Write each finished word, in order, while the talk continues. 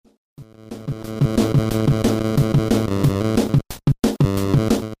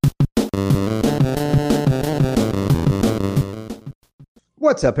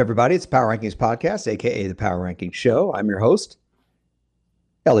What's up, everybody? It's the Power Rankings Podcast, aka the Power Rankings Show. I'm your host,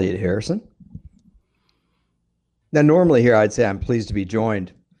 Elliot Harrison. Now, normally here I'd say I'm pleased to be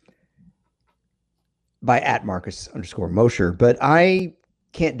joined by @Marcus_Mosher, but I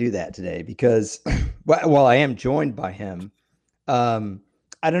can't do that today because while I am joined by him, I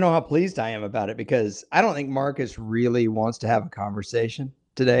don't know how pleased I am about it because I don't think Marcus really wants to have a conversation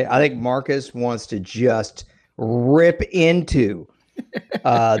today. I think Marcus wants to just rip into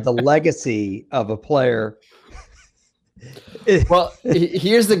the legacy of a player. Well,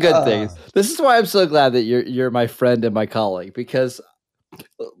 here's the good thing. This is why I'm so glad that you're my friend and my colleague, because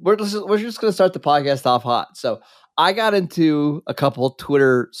we're just going to start the podcast off hot. So I got into a couple of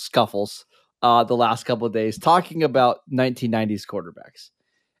Twitter scuffles the last couple of days talking about 1990s quarterbacks.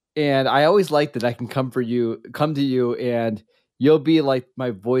 And I always like that I can come to you and you'll be like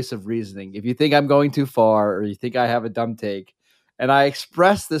my voice of reasoning. If you think I'm going too far or you think I have a dumb take, and I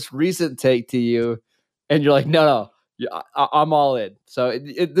express this recent take to you and you're like, no, I'm all in. So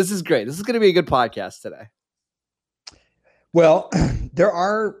this is great. This is going to be a good podcast today. Well,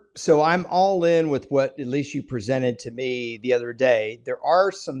 so I'm all in with what at least you presented to me the other day. There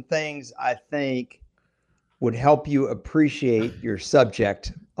are some things I think would help you appreciate your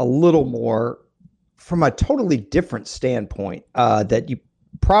subject a little more from a totally different standpoint that you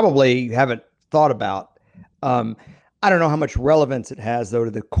probably haven't thought about. I don't know how much relevance it has, though, to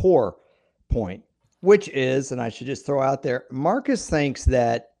the core point, which is, and I should just throw out there, Marcus thinks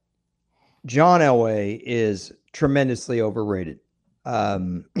that John Elway is tremendously overrated.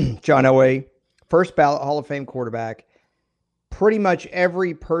 John Elway, first ballot Hall of Fame quarterback. Pretty much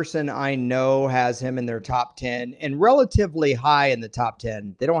every person I know has him in their top 10 and relatively high in the top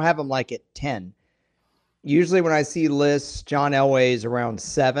 10. They don't have him like at 10. Usually when I see lists, John Elway is around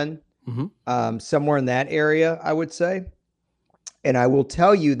 7, somewhere in that area, I would say. And I will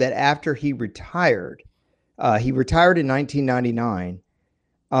tell you that after he retired in 1999,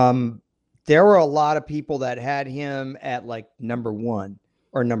 there were a lot of people that had him at like number 1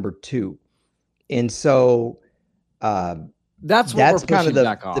 or number 2. And so that's kind of the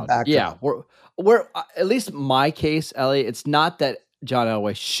background. Yeah, we're at least my case, Elliot. It's not that John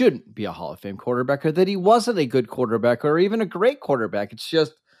Elway shouldn't be a Hall of Fame quarterback or that he wasn't a good quarterback or even a great quarterback. It's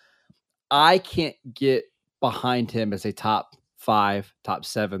just I can't get behind him as a top 5, top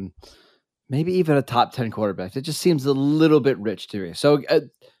 7, maybe even a top 10 quarterback. It just seems a little bit rich to me. So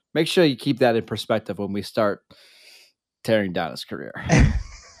make sure you keep that in perspective when we start tearing down his career.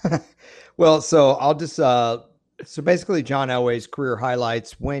 Well, so I'll just so basically John Elway's career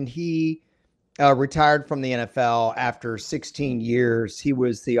highlights. When he retired from the NFL after 16 years, he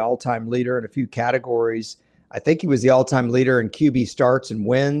was the all-time leader in a few categories. I think he was the all-time leader in QB starts and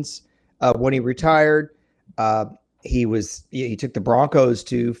wins. When he retired, he took the Broncos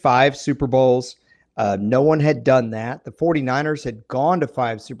to 5 Super Bowls. No one had done that. The 49ers had gone to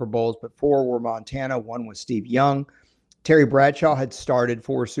 5 Super Bowls, but 4 were Montana. 1 was Steve Young. Terry Bradshaw had started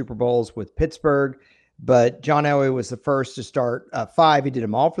 4 Super Bowls with Pittsburgh, but John Elway was the first to start 5. He did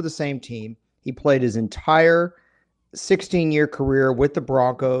them all for the same team. He played his entire 16-year career with the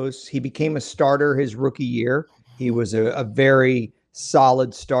Broncos. He became a starter his rookie year. He was a very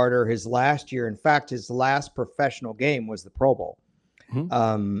solid starter his last year. In fact, his last professional game was the Pro Bowl.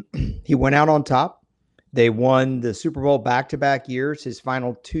 He went out on top. They won the Super Bowl back-to-back years, his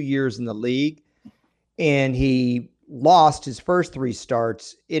final 2 years in the league. And he lost his first 3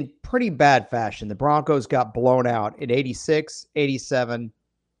 starts in pretty bad fashion. The Broncos got blown out in 86, 87,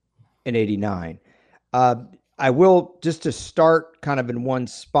 and 89. I will, just to start kind of in one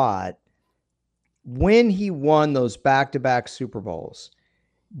spot, when he won those back-to-back Super Bowls,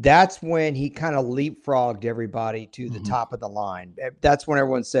 that's when he kind of leapfrogged everybody to the top of the line. That's when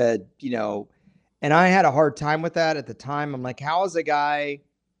everyone said, and I had a hard time with that at the time. I'm like, how is a guy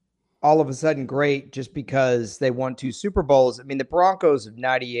all of a sudden great just because they won 2 Super Bowls? I mean, the Broncos of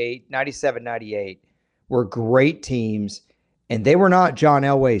 98, 97, 98 were great teams, and they were not John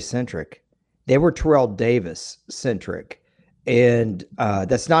Elway centric. They were Terrell Davis centric. And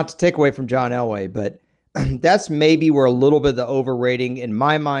that's not to take away from John Elway, but that's maybe where a little bit of the overrating in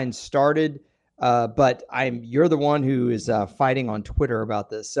my mind started. But you're the one who is fighting on Twitter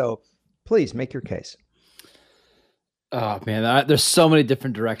about this. So please make your case. Oh man, there's so many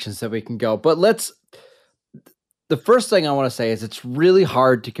different directions that we can go, but the first thing I want to say is it's really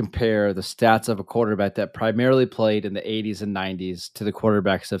hard to compare the stats of a quarterback that primarily played in the 80s and 90s to the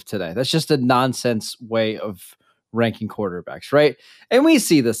quarterbacks of today. That's just a nonsense way of ranking quarterbacks, right? And we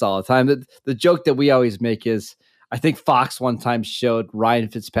see this all the time. The joke that we always make is, I think Fox one time showed Ryan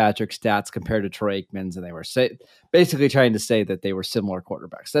Fitzpatrick's stats compared to Troy Aikman's, and they were basically trying to say that they were similar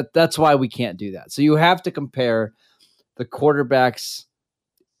quarterbacks. That's why we can't do that. So you have to compare the quarterbacks,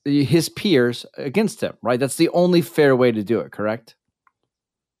 his peers, against him, right? That's the only fair way to do it, correct?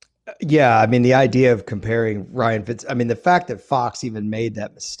 Yeah, I mean, the idea of comparing Ryan Fitz, I mean, the fact that Fox even made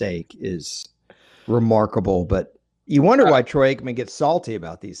that mistake is remarkable, but you wonder why Troy Aikman gets salty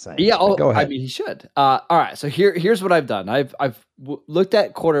about these things. Yeah, go ahead. I mean, he should. All right, so here's what I've done. I've looked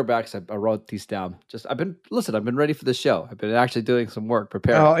at quarterbacks. I wrote these down. I've been ready for the show. I've been actually doing some work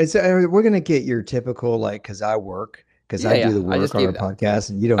preparing. Oh, we're gonna get your typical because I work. Because I do the work on our podcast,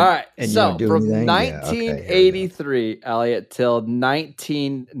 and you don't. All right, and so you don't do from anything? 1983, Elliot, till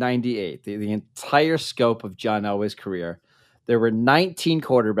 1998, the entire scope of John Elway's career, there were 19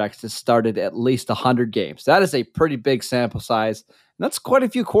 quarterbacks that started at least 100 games. That is a pretty big sample size, and that's quite a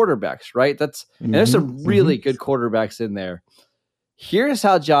few quarterbacks, right? And there's some really good quarterbacks in there. Here's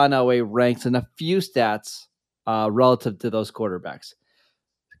how John Elway ranks in a few stats relative to those quarterbacks.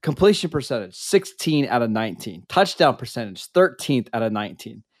 Completion percentage, 16 out of 19. Touchdown percentage, 13th out of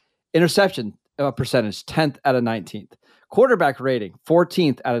 19. Interception percentage, 10th out of 19th. Quarterback rating,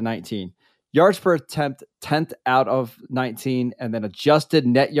 14th out of 19. Yards per attempt, 10th out of 19. And then adjusted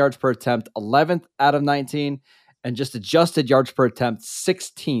net yards per attempt, 11th out of 19. And just adjusted yards per attempt,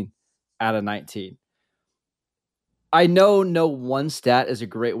 16th out of 19. I know no one stat is a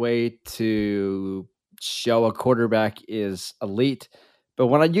great way to show a quarterback is elite. But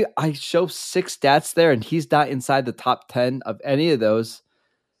when I show 6 stats there and he's not inside the top 10 of any of those,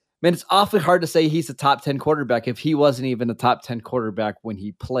 man, it's awfully hard to say he's a top 10 quarterback if he wasn't even a top 10 quarterback when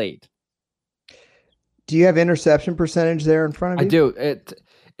he played. Do you have interception percentage there in front of you? I do.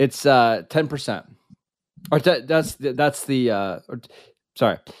 It's 10%.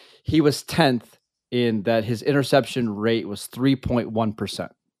 Sorry. He was 10th in that his interception rate was 3.1%.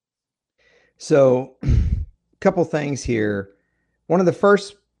 So a couple things here. One of the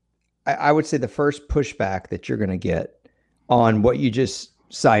first, I would say the first pushback that you're going to get on what you just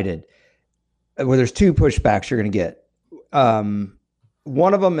cited, well, there's 2 pushbacks you're going to get.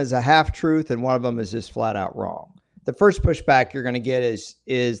 One of them is a half truth and one of them is just flat out wrong. The first pushback you're going to get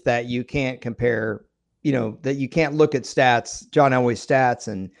is that you can't compare, that you can't look at stats, John Elway's stats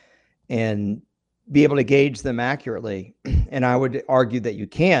and be able to gauge them accurately. And I would argue that you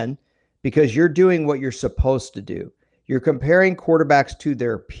can, because you're doing what you're supposed to do. You're comparing quarterbacks to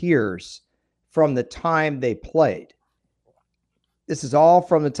their peers from the time they played. This is all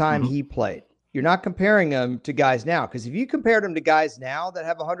from the time he played. You're not comparing them to guys now, because if you compared them to guys now that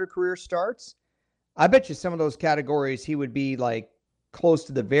have 100 career starts, I bet you some of those categories he would be like close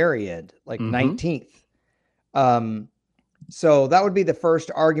to the very end, like 19th. So that would be the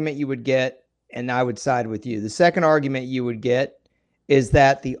first argument you would get, and I would side with you. The second argument you would get is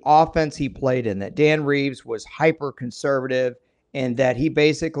that the offense he played in, that Dan Reeves was hyper conservative and that he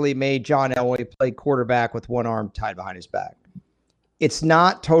basically made John Elway play quarterback with one arm tied behind his back. It's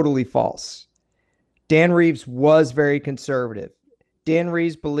not totally false. Dan Reeves was very conservative. Dan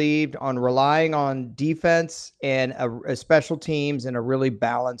Reeves believed on relying on defense and a special teams and a really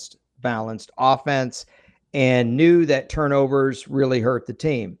balanced offense, and knew that turnovers really hurt the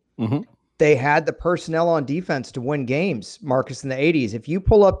team. They had the personnel on defense to win games, Marcus, in the 80s. If you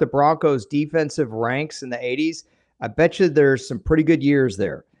pull up the Broncos defensive ranks in the 80s, I bet you there's some pretty good years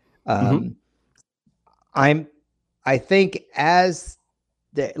there. I think as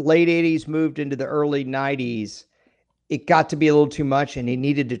the late 80s moved into the early 90s, it got to be a little too much, and he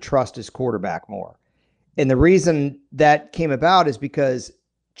needed to trust his quarterback more. And the reason that came about is because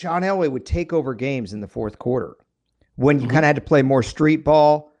John Elway would take over games in the fourth quarter when you kind of had to play more street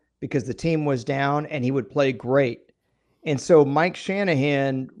ball because the team was down, and he would play great. And so Mike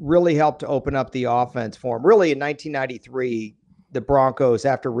Shanahan really helped to open up the offense for him. Really, in 1993, the Broncos,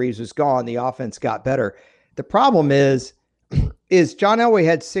 after Reeves was gone, the offense got better. The problem is John Elway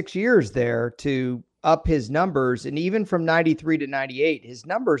had 6 years there to up his numbers, and even from 93 to 98, his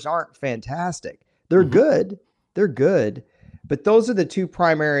numbers aren't fantastic. They're good. They're good. But those are the 2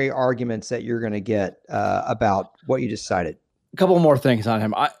 primary arguments that you're going to get about what you just cited. A couple more things on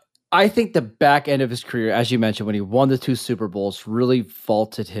him. I think the back end of his career, as you mentioned, when he won the 2 Super Bowls, really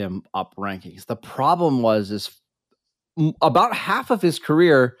vaulted him up rankings. The problem is about half of his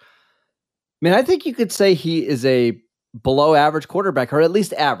career, I think you could say he is a below average quarterback, or at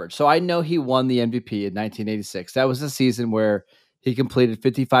least average. So I know he won the MVP in 1986. That was the season where he completed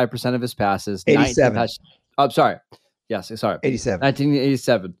 55% of his passes. 87. Sorry. Yes, sorry. 87.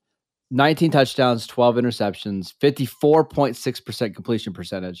 1987. 19 touchdowns, 12 interceptions, 54.6% completion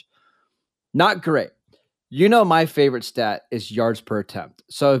percentage. Not great. My favorite stat is yards per attempt.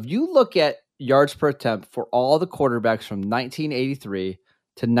 So if you look at yards per attempt for all the quarterbacks from 1983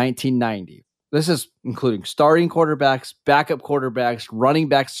 to 1990, this is including starting quarterbacks, backup quarterbacks, running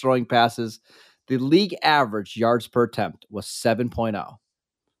backs throwing passes. The league average yards per attempt was 7.0.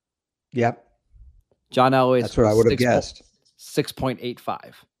 Yep. John Elway's That's what I would have guessed.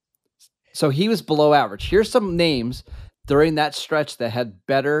 6.85. So he was below average. Here's some names during that stretch that had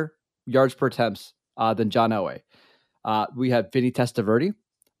better yards per attempts than John Elway. We had Vinny Testaverde,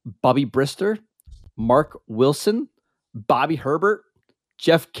 Bobby Brister, Mark Wilson, Bobby Herbert,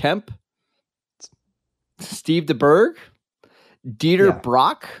 Jeff Kemp, Steve DeBerg, Dieter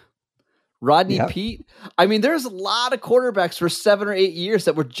Brock, Rodney Peete. I mean, there's a lot of quarterbacks for 7 or 8 years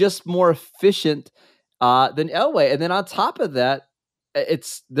that were just more efficient than Elway. And then on top of that,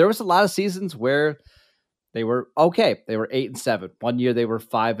 there was a lot of seasons where they were okay. They were 8-7. 1 year they were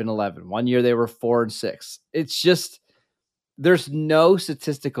 5-11. 1 year they were 4-6. It's just, there's no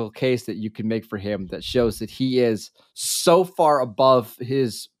statistical case that you can make for him that shows that he is so far above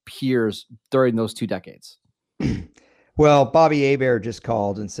his peers during those 2 decades. Well, Bobby Hebert just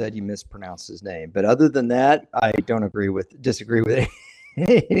called and said you mispronounced his name. But other than that, I don't disagree with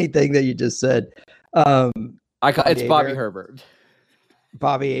anything that you just said. It's Bobby Herbert.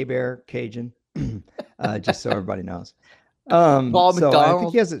 Bobby Hebert, Cajun. Just so everybody knows. Paul McDonald. I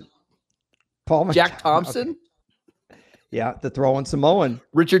think he has Paul McDonald. Jack Thompson. Okay. Yeah, the throwing Samoan.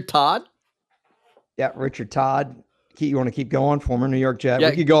 Richard Todd. Yeah, Richard Todd. You want to keep going? Former New York Jet. Yeah,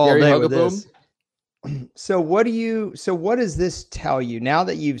 we could go all day with Hogaboom. this. So what does this tell you now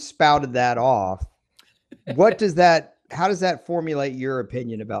that you've spouted that off? How does that formulate your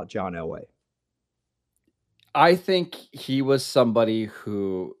opinion about John Elway? I think he was somebody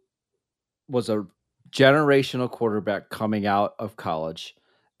who was a generational quarterback coming out of college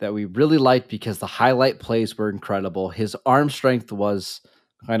that we really liked because the highlight plays were incredible. His arm strength was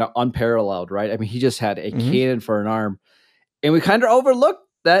kind of unparalleled, right? I mean, he just had a cannon for an arm. And we kind of overlooked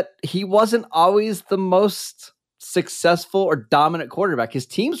that he wasn't always the most successful or dominant quarterback. His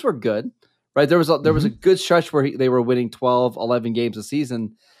teams were good, right? There was a good stretch where they were winning 12, 11 games a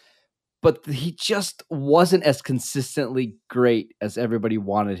season, but he just wasn't as consistently great as everybody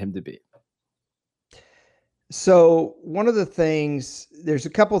wanted him to be. So one of the things, there's a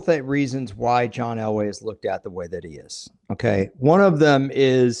couple of reasons why John Elway is looked at the way that he is. Okay. One of them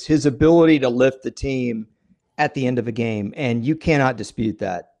is his ability to lift the team at the end of a game. And you cannot dispute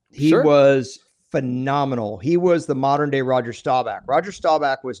that. He was phenomenal. He was the modern day Roger Staubach. Roger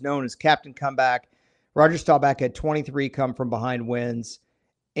Staubach was known as Captain Comeback. Roger Staubach had 23 come from behind wins,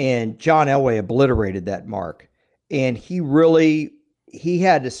 and John Elway obliterated that mark. And he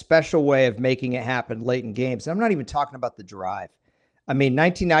had a special way of making it happen late in games. I'm not even talking about the drive. I mean,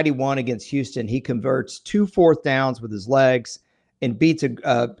 1991 against Houston, he converts 2 4th downs with his legs and beats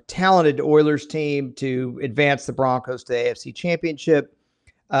a talented Oilers team to advance the Broncos to the AFC Championship.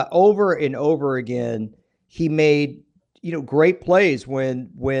 Over and over again, he made great plays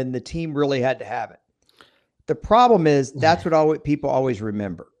when the team really had to have it. The problem is that's what people always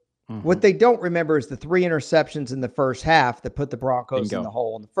remember. Mm-hmm. What they don't remember is the 3 interceptions in the first half that put the Broncos in the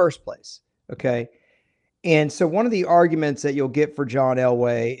hole in the first place. Okay. And so one of the arguments that you'll get for John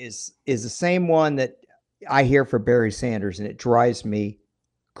Elway is the same one that I hear for Barry Sanders, and it drives me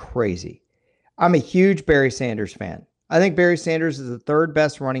crazy. I'm a huge Barry Sanders fan. I think Barry Sanders is the 3rd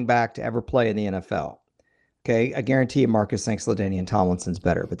best running back to ever play in the NFL. Okay. I guarantee you Marcus thinks LaDainian Tomlinson's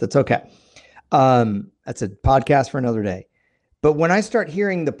better, but that's okay. That's a podcast for another day. But when I start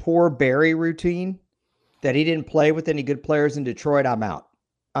hearing the poor Barry routine that he didn't play with any good players in Detroit, I'm out.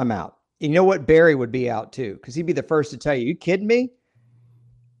 You know what? Barry would be out too, because he'd be the first to tell you, you kidding me?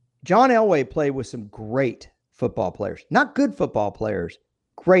 John Elway played with some great football players, not good football players,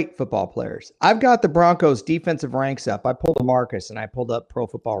 great football players. I've got the Broncos defensive ranks up. I pulled a Marcus and I pulled up Pro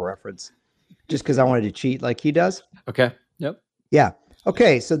Football Reference just because I wanted to cheat like he does. Okay. Yep. Yeah.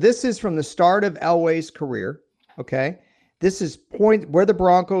 Okay. So this is from the start of Elway's career. Okay. This is where the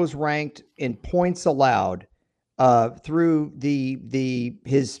Broncos ranked in points allowed through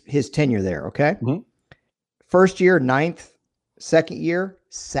his tenure there. Okay. Mm-hmm. First year, 9th. Second year,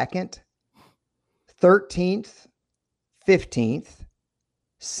 2nd. 13th, 15th,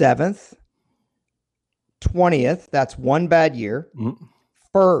 7th, 20th. That's one bad year. Mm-hmm.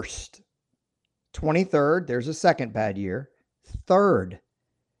 First, 23rd. There's a second bad year. 3rd,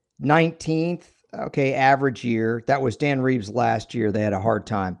 19th. Okay, average year. That was Dan Reeves' last year. They had a hard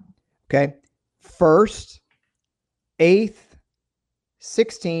time. Okay. 1st, 8th,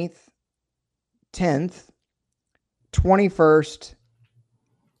 16th, 10th, 21st,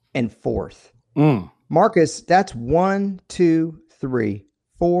 and 4th. Marcus, that's 1, 2, 3,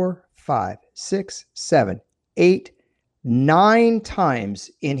 4, 5, 6, 7, 8, 9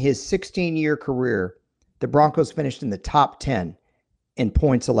 times in his 16-year career, the Broncos finished in the top 10 in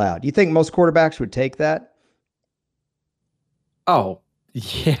points allowed. Do you think most quarterbacks would take that? Oh,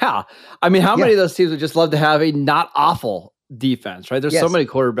 yeah. I mean, how many of those teams would just love to have a not awful defense, right? There's so many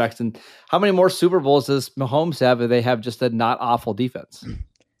quarterbacks, and how many more Super Bowls does Mahomes have if they have just a not awful defense?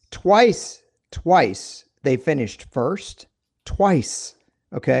 Twice they finished first. Twice.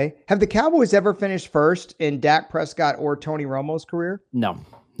 Okay. Have the Cowboys ever finished first in Dak Prescott or Tony Romo's career? No,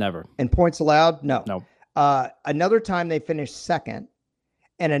 never. In points allowed? No. No. Another time they finished second,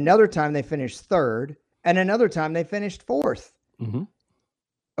 and another time they finished third, and another time they finished fourth. Mm-hmm.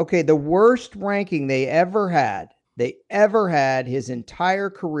 Okay, the worst ranking they ever had his entire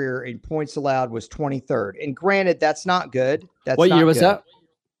career in points allowed was 23rd. And granted, that's not good. What year was that?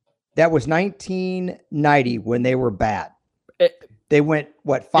 That was 1990 when they were bad. They went,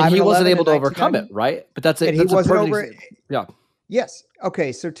 5 and he wasn't able to overcome it, right? But that's it. And he wasn't over it. Yeah. Yes.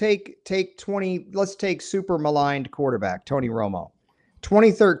 Okay, so take 20, let's take super maligned quarterback, Tony Romo.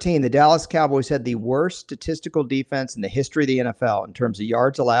 2013, the Dallas Cowboys had the worst statistical defense in the history of the NFL in terms of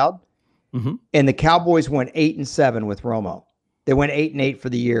yards allowed. Mm-hmm. And the Cowboys went 8-7 with Romo. They went 8-8 for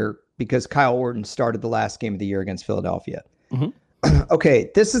the year because Kyle Orton started the last game of the year against Philadelphia. Mm-hmm. Okay,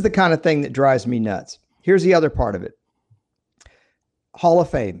 this is the kind of thing that drives me nuts. Here's the other part of it. Hall of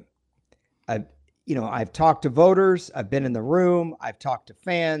Fame. I've talked to voters. I've been in the room. I've talked to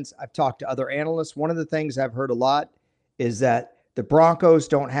fans. I've talked to other analysts. One of the things I've heard a lot is that the Broncos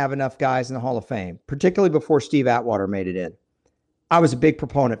don't have enough guys in the Hall of Fame, particularly before Steve Atwater made it in. I was a big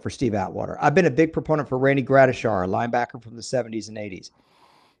proponent for Steve Atwater. I've been a big proponent for Randy Gradishar, a linebacker from the 70s and 80s.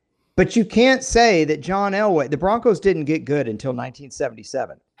 But you can't say that John Elway, the Broncos didn't get good until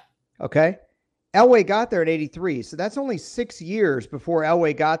 1977. Okay? Elway got there in 83, so that's only 6 years before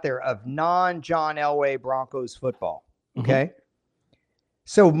Elway got there of non-John Elway Broncos football. Okay? Mm-hmm.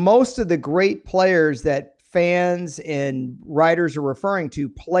 So most of the great players that fans and writers are referring to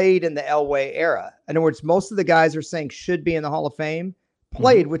played in the Elway era. In other words, most of the guys are saying should be in the Hall of Fame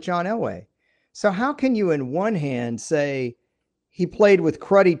played with John Elway. So how can you in one hand say he played with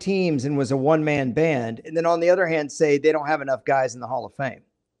cruddy teams and was a one-man band, and then on the other hand say they don't have enough guys in the Hall of Fame?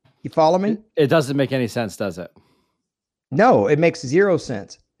 You follow me? It doesn't make any sense, does it? No, it makes zero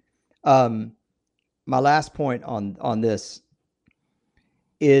sense. My last point on this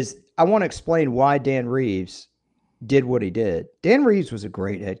is I want to explain why Dan Reeves did what he did. Dan Reeves was a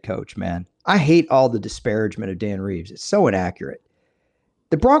great head coach, man. I hate all the disparagement of Dan Reeves. It's so inaccurate.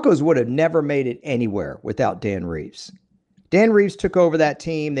 The Broncos would have never made it anywhere without Dan Reeves. Dan Reeves took over that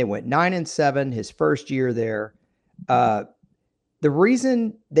team. They went 9-7 his first year there. The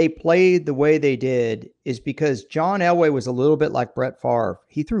reason they played the way they did is because John Elway was a little bit like Brett Favre.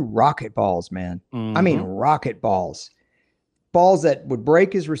 He threw rocket balls, man. Mm-hmm. I mean, rocket balls. Balls that would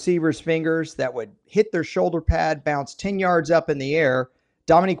break his receivers' fingers, that would hit their shoulder pad, bounce 10 yards up in the air.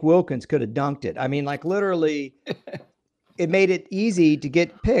 Dominique Wilkins could have dunked it. I mean, like literally, it made it easy to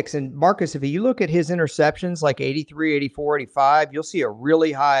get picks. And Marcus, if you look at his interceptions, like 83, 84, 85, you'll see a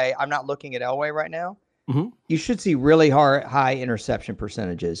really high, I'm not looking at Elway right now. Mm-hmm. You should see really high interception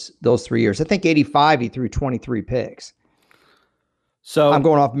percentages those 3 years. I think 85, he threw 23 picks. So I'm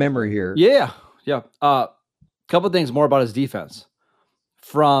going off memory here. Yeah. Couple of things more about his defense.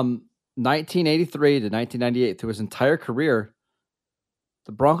 From 1983 to 1998, through his entire career,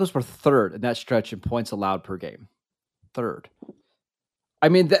 the Broncos were third in that stretch in points allowed per game. Third. I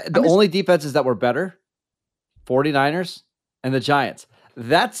mean, the only defenses that were better, 49ers and the Giants.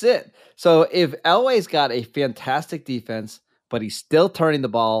 That's it. So if Elway's got a fantastic defense, but he's still turning the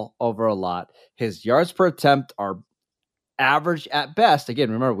ball over a lot, his yards per attempt are average at best.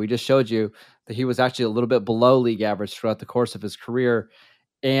 Again, remember, we just showed you that he was actually a little bit below league average throughout the course of his career.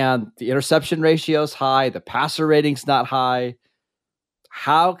 And the interception ratio is high. The passer rating's not high.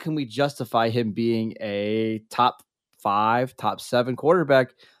 How can we justify him being a top 5, top 7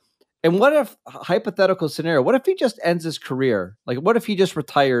 quarterback? And what if, hypothetical scenario, what if he just ends his career? Like, what if he just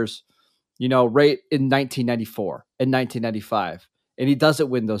retires, right in 1994 and 1995, and he doesn't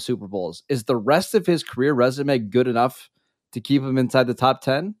win those Super Bowls? Is the rest of his career resume good enough to keep him inside the top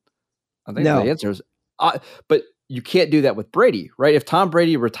 10? I think the answer is, but you can't do that with Brady, right? If Tom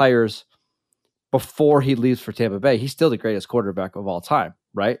Brady retires before he leaves for Tampa Bay, he's still the greatest quarterback of all time,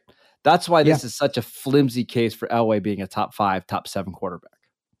 right? That's why this is such a flimsy case for Elway being a top 5, top 7 quarterback.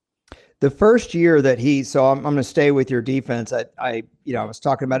 The first year that so I'm going to stay with your defense. I was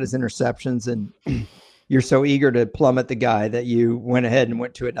talking about his interceptions, and You're so eager to plummet the guy that you went ahead and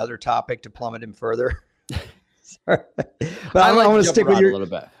went to another topic to plummet him further. Sorry. But I want to stick with a little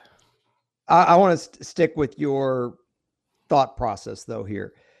bit. I want to stick with your thought process though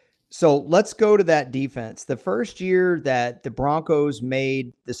here. So let's go to that defense. The first year that the Broncos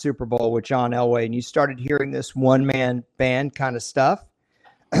made the Super Bowl with John Elway, and you started hearing this one-man band kind of stuff,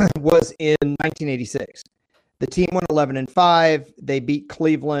 was in 1986. The team went 11-5. They beat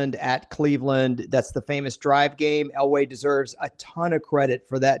Cleveland at Cleveland. That's the famous drive game. Elway deserves a ton of credit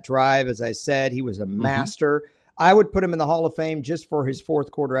for that drive. As I said, he was a master. I would put him in the Hall of Fame just for his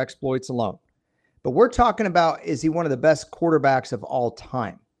fourth quarter exploits alone. But we're talking about, is he one of the best quarterbacks of all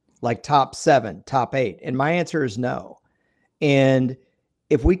time? Like top 7, top 8? And my answer is no. And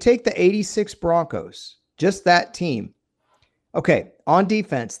if we take the 86 Broncos, just that team, okay, on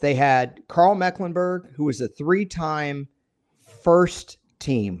defense, they had Carl Mecklenburg, who was a 3-time first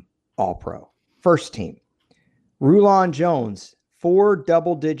team All-Pro. First team. Rulon Jones, 4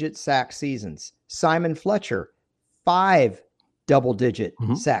 double-digit sack seasons. Simon Fletcher, 5 double-digit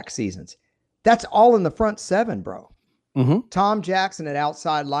sack seasons. That's all in the front 7, bro. Tom Jackson, an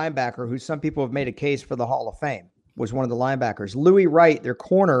outside linebacker, who some people have made a case for the Hall of Fame, was one of the linebackers. Louis Wright, their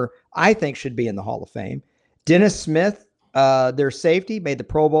corner, I think should be in the Hall of Fame. Dennis Smith, their safety, made the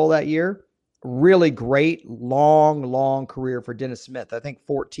Pro Bowl that year. Really great, long career for Dennis Smith. I think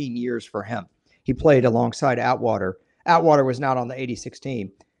 14 years for him. He played alongside Atwater. Atwater was not on the 86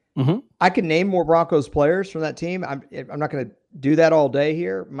 team. I can name more Broncos players from that team. I'm not going to do that all day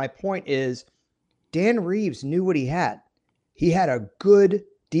here. My point is, Dan Reeves knew what he had. He had a good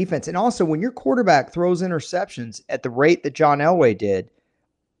defense. And also, when your quarterback throws interceptions at the rate that John Elway did,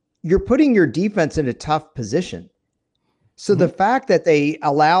 you're putting your defense in a tough position. So the fact that they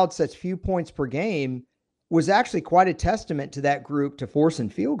allowed such few points per game was actually quite a testament to that group to forcing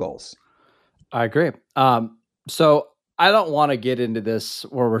field goals. I agree. So I don't want to get into this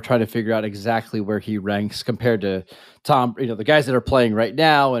where we're trying to figure out exactly where he ranks compared to Tom, the guys that are playing right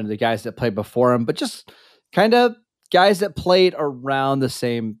now and the guys that played before him, but just kind of guys that played around the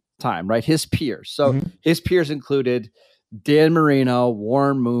same time, right? His peers. So his peers included Dan Marino,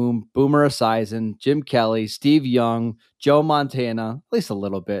 Warren Moon, Boomer Esiason, Jim Kelly, Steve Young, Joe Montana, at least a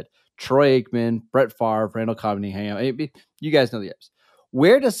little bit, Troy Aikman, Brett Favre, Randall Cunningham. You guys know the names.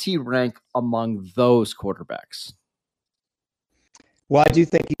 Where does he rank among those quarterbacks? Well, I do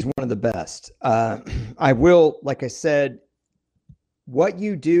think he's one of the best. I will, like I said, what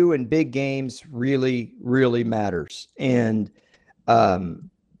you do in big games really, really matters. And, I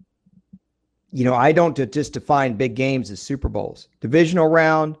don't just define big games as Super Bowls. Divisional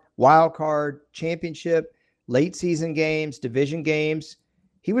round, wild card, championship, late season games, division games.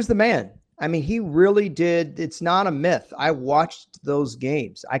 He was the man. I mean, he really did. It's not a myth. I watched those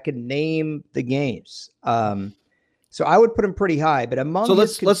games. I could name the games. So I would put him pretty high, but among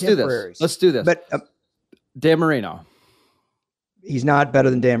his contemporaries. Let's do this. But Dan Marino. He's not better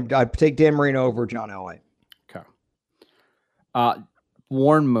than Dan. I'd take Dan Marino over John Elway. Okay.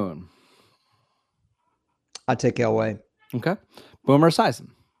 Warren Moon. I'd take Elway. Okay. Boomer Esiason.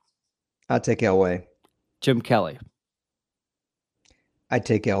 I'd take Elway. Jim Kelly. I'd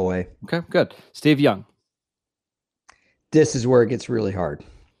take Elway. Okay, good. Steve Young. This is where it gets really hard.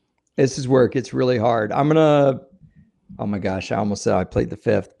 I'm going to, oh my gosh, I almost said I played the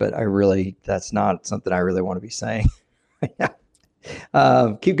 5th, but that's not something I really want to be saying.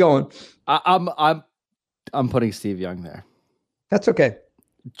 Keep going. I'm putting Steve Young there. That's okay.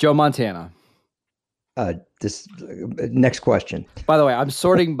 Joe Montana. This next question. By the way, I'm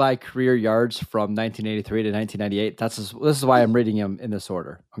sorting by career yards from 1983 to 1998. This is why I'm reading him in this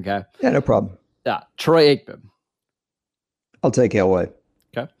order. Okay. Yeah, no problem. Yeah. Troy Aikman. I'll take Elway.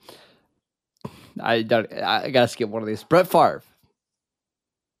 Okay. I gotta skip one of these. Brett Favre.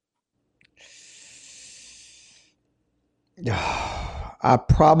 I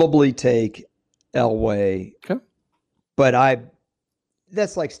probably take Elway. Okay. But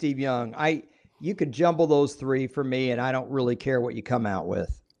that's like Steve Young. You could jumble those 3 for me, and I don't really care what you come out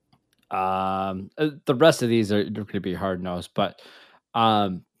with. The rest of these are going to be hard-nosed, but I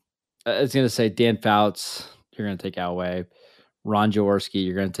was going to say Dan Fouts, you're going to take Elway. Ron Jaworski,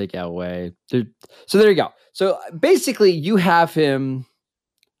 you're going to take Elway. So there you go. So basically, you have him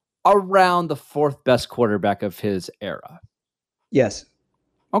around the 4th best quarterback of his era. Yes.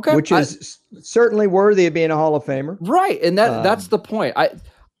 Okay. Which is certainly worthy of being a Hall of Famer. Right. And that's the point.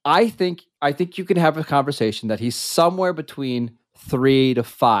 I think you can have a conversation that he's somewhere between 3 to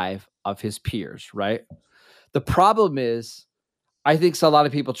 5 of his peers, right? The problem is, I think a lot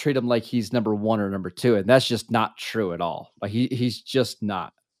of people treat him like he's number 1 or number 2, and that's just not true at all. Like he's just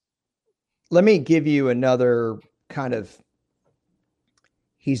not. let me give you another kind of,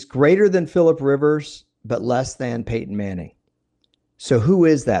 he's greater than Phillip Rivers, but less than Peyton Manning. So who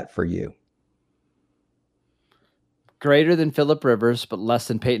is that for you? Greater than Phillip Rivers, but less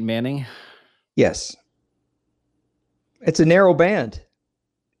than Peyton Manning? Yes. It's a narrow band.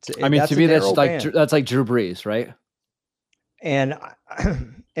 To me, that's like Drew Brees, right? And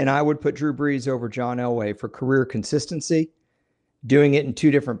I would put Drew Brees over John Elway for career consistency, doing it in two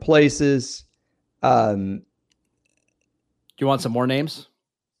different places. Do you want some more names?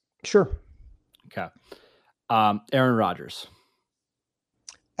 Sure. Okay. Aaron Rodgers.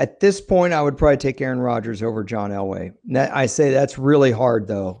 At this point, I would probably take Aaron Rodgers over John Elway. I say that's really hard,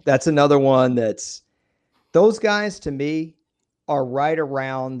 though. That's another one those guys, to me, are right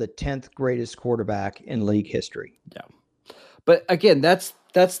around the 10th greatest quarterback in league history. Yeah. But again, that's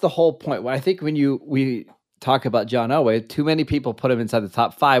the whole point. I think when we talk about John Elway, too many people put him inside the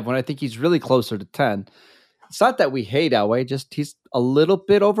top 5 when I think he's really closer to 10. It's not that we hate Elway, just he's a little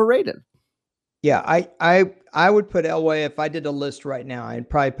bit overrated. Yeah, I would put Elway, if I did a list right now, I'd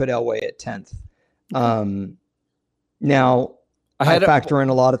probably put Elway at 10th. Now, I factor in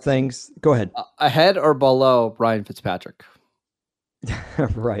a lot of things. Go ahead. Ahead or below Ryan Fitzpatrick?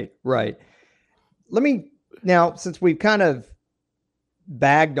 Right. Now, since we've kind of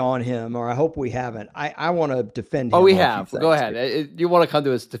bagged on him, or I hope we haven't, I want to defend him. Oh, we have. Go ahead. You want to come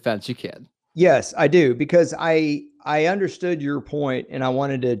to his defense, you can. Yes, I do, because I understood your point and I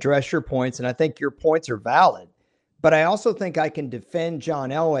wanted to address your points, and I think your points are valid. But I also think I can defend John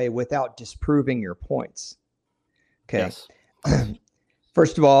Elway without disproving your points. Okay. Yes.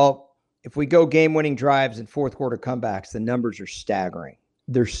 First of all, if we go game-winning drives and fourth quarter comebacks, the numbers are staggering.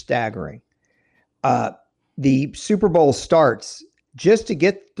 They're staggering. The Super Bowl starts just to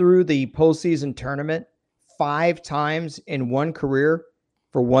get through the postseason tournament 5 times in one career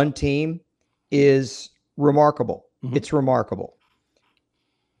for one team is remarkable. Mm-hmm. It's remarkable.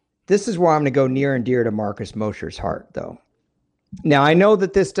 This is where I'm going to go near and dear to Marcus Mosher's heart, though. Now, I know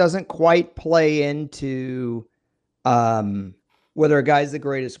that this doesn't quite play into whether a guy's the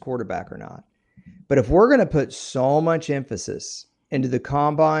greatest quarterback or not. But if we're going to put so much emphasis into the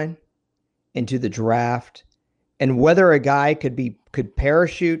combine, into the draft, and whether a guy could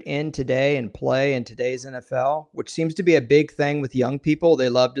parachute in today and play in today's NFL, which seems to be a big thing with young people. They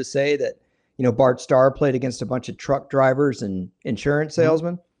love to say that, Bart Starr played against a bunch of truck drivers and insurance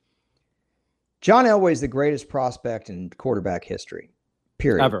salesmen. Mm-hmm. John Elway is the greatest prospect in quarterback history,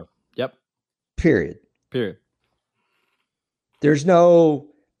 period. Ever. Yep. Period. Period. There's no,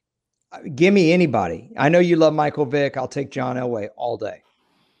 give me anybody. I know you love Michael Vick. I'll take John Elway all day.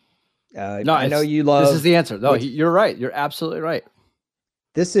 No, I know you love. This is the answer. No, you're right. You're absolutely right.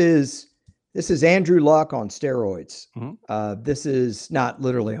 This is Andrew Luck on steroids. Mm-hmm. This is not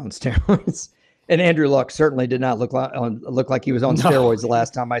literally on steroids. And Andrew Luck certainly did not look like he was on steroids the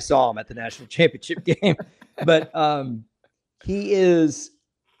last time I saw him at the national championship game. But he is.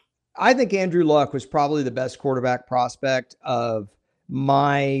 I think Andrew Luck was probably the best quarterback prospect of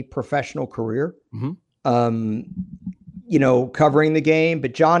my professional career. Mm-hmm. Covering the game,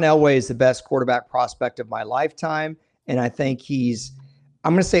 but John Elway is the best quarterback prospect of my lifetime. And I think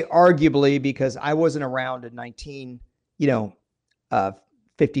I'm going to say arguably, because I wasn't around in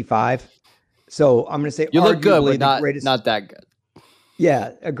 55. So I'm going to say you look good, but not that good.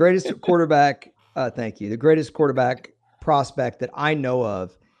 Yeah. A greatest quarterback. Thank you. The greatest quarterback prospect that I know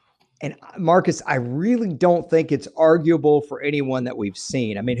of. And Marcus, I really don't think it's arguable for anyone that we've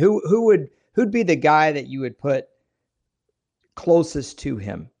seen. I mean, who'd be the guy that you would put closest to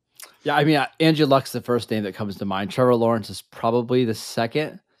him? Yeah, I mean, Andrew Luck's the first name that comes to mind. Trevor Lawrence is probably the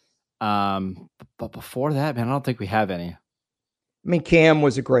second. But before that, man, I don't think we have any. I mean, Cam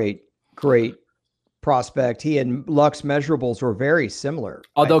was a great prospect. He and Luck's measurables were very similar.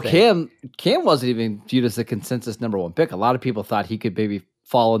 Although Cam wasn't even viewed as the consensus number 1 pick. A lot of people thought he could maybe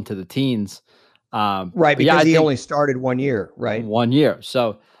fall into the teens. Right, because he only started 1 year, right? 1 year.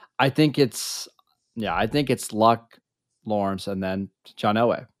 So I think it's Luck, Lawrence, and then John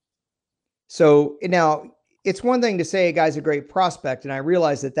Elway. So now it's one thing to say a guy's a great prospect, and I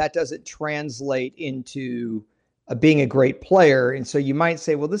realize that doesn't translate into being a great player. And so you might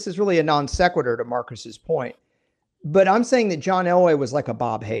say, well, this is really a non sequitur to Marcus's point. But I'm saying that John Elway was like a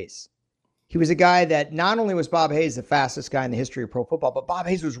Bob Hayes. He was a guy that not only was Bob Hayes the fastest guy in the history of pro football, but Bob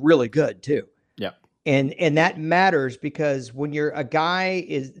Hayes was really good too. Yeah. And that matters, because when you're a guy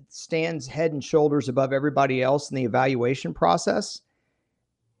stands head and shoulders above everybody else in the evaluation process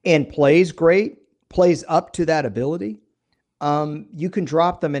and plays great, plays up to that ability, you can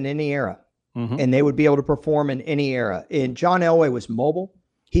drop them in any era. Mm-hmm. And they would be able to perform in any era. And John Elway was mobile.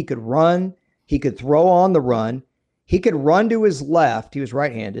 He could run. He could throw on the run. He could run to his left. He was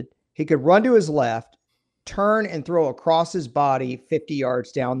right-handed. He could run to his left, turn and throw across his body 50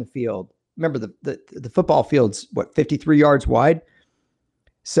 yards down the field. Remember, the football field's, 53 yards wide?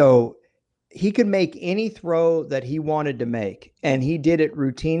 So he could make any throw that he wanted to make, and he did it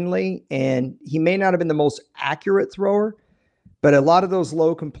routinely. And he may not have been the most accurate thrower, but a lot of those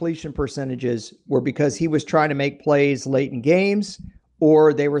low completion percentages were because he was trying to make plays late in games,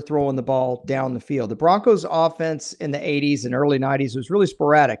 or they were throwing the ball down the field. The Broncos offense in the 80s and early 90s was really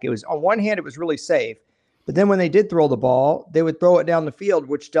sporadic. It was, on one hand, it was really safe, but then when they did throw the ball, they would throw it down the field,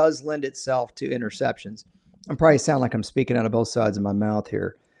 which does lend itself to interceptions. I probably sound like I'm speaking out of both sides of my mouth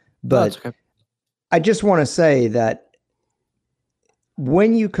here, but okay. I just want to say that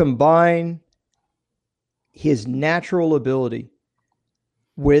when you combine his natural ability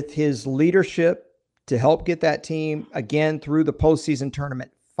with his leadership to help get that team again through the postseason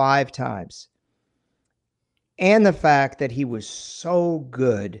tournament 5 times, and the fact that he was so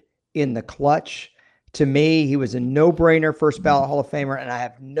good in the clutch, to me, he was a no-brainer first ballot Hall of Famer, and I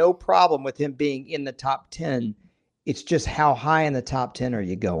have no problem with him being in the top 10. It's just how high in the top 10 are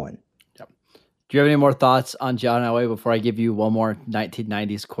you going? Yep. Do you have any more thoughts on John Elway before I give you one more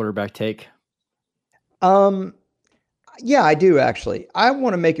 1990s quarterback take? Yeah, I do actually. I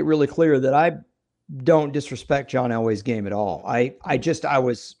want to make it really clear that I don't disrespect John Elway's game at all. I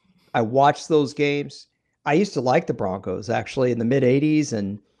watched those games. I used to like the Broncos actually in the mid 80s.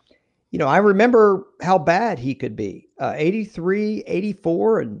 And, I remember how bad he could be. 83,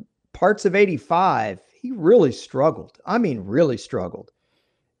 84, and parts of 85. He really struggled. I mean, really struggled.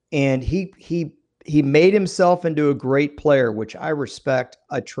 And he made himself into a great player, which I respect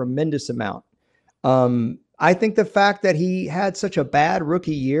a tremendous amount. I think the fact that he had such a bad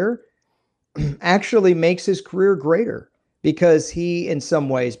rookie year actually makes his career greater, because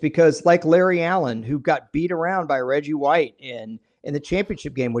because like Larry Allen, who got beat around by Reggie White in the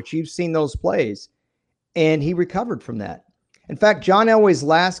championship game, which you've seen those plays, and he recovered from that. In fact, John Elway's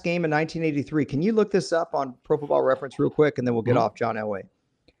last game in 1983, can you look this up on Pro Football Reference real quick, and then we'll get off John Elway.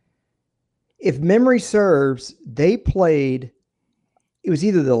 If memory serves, they played, it was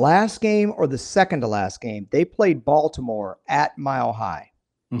either the last game or the second to last game. They played Baltimore at Mile High.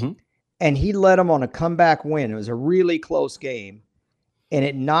 Mm-hmm. And he led them on a comeback win. It was a really close game, and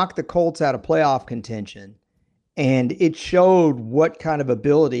it knocked the Colts out of playoff contention. And it showed what kind of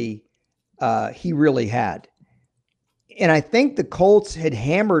ability he really had. And I think the Colts had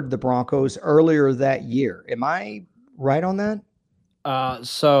hammered the Broncos earlier that year. Am I right on that?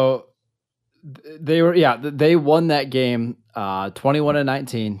 So they won that game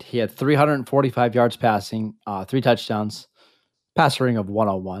 21-19. He had 345 yards passing, 3 touchdowns. Passer rating of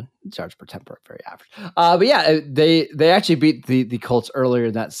 101, yards per attempt, very average. But yeah, they actually beat the Colts earlier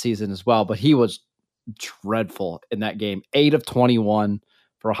in that season as well. But he was dreadful in that game. 8 of 21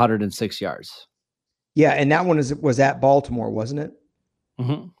 for 106 yards. Yeah, and that one was at Baltimore, wasn't it?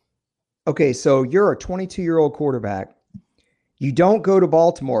 Mm-hmm. Okay, so you're a 22-year-old quarterback. You don't go to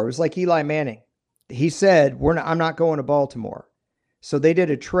Baltimore. It was like Eli Manning. He said, I'm not going to Baltimore. So they did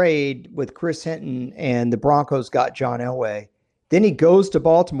a trade with Chris Hinton, and the Broncos got John Elway. Then he goes to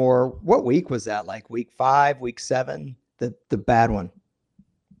Baltimore. What week was that? Like week 5, week 7? The bad one.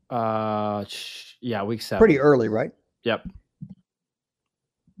 Yeah, week 7. Pretty early, right? Yep.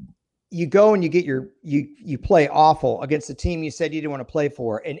 You go and you get you play awful against the team you said you didn't want to play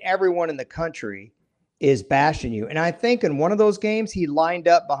for, and everyone in the country is bashing you. And I think in one of those games, he lined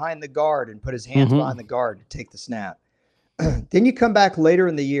up behind the guard and put his hands behind the guard to take the snap. Then you come back later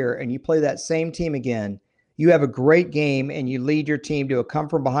in the year and you play that same team again. You have a great game and you lead your team to a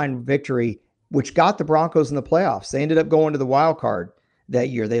come-from-behind victory, which got the Broncos in the playoffs. They ended up going to the wild card that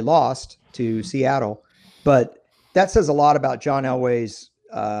year. They lost to Seattle. But that says a lot about John Elway's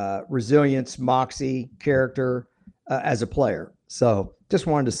resilience, moxie, character as a player. So just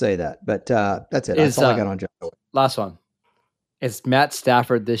wanted to say that. But that's it. That's all I got on John Elway. Last one. Is Matt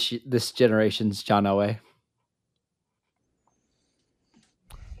Stafford this generation's John Elway?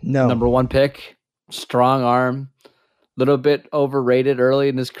 No. Number 1 pick. Strong arm, little bit overrated early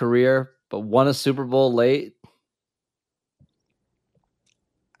in his career, but won a Super Bowl late.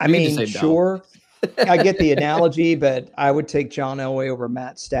 I mean, sure, I get the analogy, but I would take John Elway over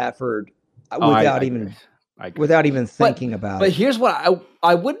Matt Stafford without even thinking about it. But here's what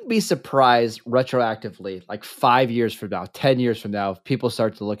I wouldn't be surprised retroactively, like 5 years from now, 10 years from now, if people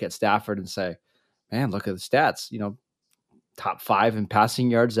start to look at Stafford and say, man, look at the stats, top 5 in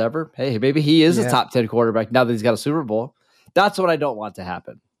passing yards ever. Hey, maybe he is a top 10 quarterback now that he's got a Super Bowl. That's what I don't want to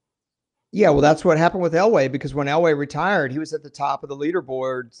happen. Yeah, well, that's what happened with Elway, because when Elway retired, he was at the top of the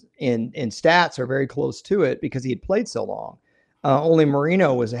leaderboards in stats, or very close to it, because he had played so long. Only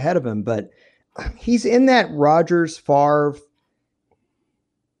Marino was ahead of him, but he's in that Rodgers Favre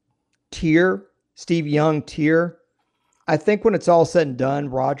tier, Steve Young tier. I think when it's all said and done,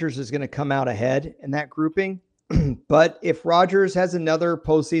 Rodgers is going to come out ahead in that grouping. But if Rodgers has another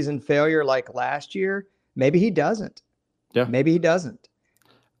postseason failure like last year, maybe he doesn't. Yeah. Maybe he doesn't.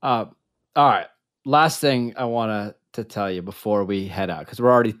 All right. Last thing I want to tell you before we head out, because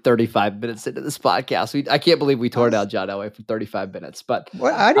we're already 35 minutes into this podcast. I can't believe we tore down John Elway for 35 minutes. But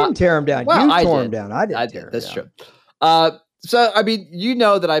well, I didn't tear him down. Well, you tore him down. I didn't tear him That's down. True. So, I mean, you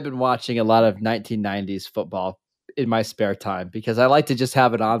know that I've been watching a lot of 1990s football in my spare time, because I like to just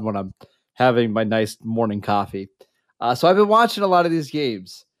have it on when I'm having my nice morning coffee. So I've been watching a lot of these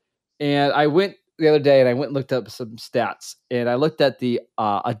games, and I went the other day and I went and looked up some stats, and I looked at the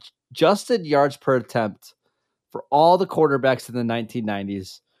adjusted yards per attempt for all the quarterbacks in the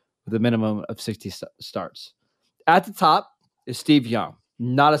 1990s with a minimum of 60 starts. At the top is Steve Young.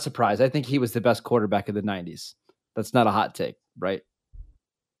 Not a surprise. I think he was the best quarterback of the 90s. That's not a hot take, right?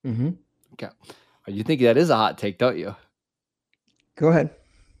 Mm-hmm. Okay. You think that is a hot take, don't you? Go ahead.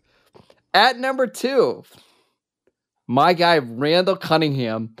 At number 2, my guy, Randall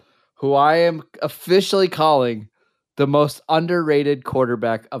Cunningham, who I am officially calling the most underrated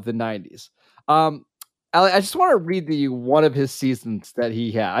quarterback of the 90s. Elliot, I just want to read you one of his seasons that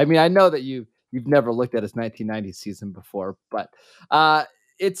he had. I mean, I know that you've never looked at his 1990 season before, but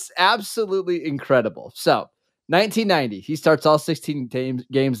it's absolutely incredible. So, 1990, he starts all 16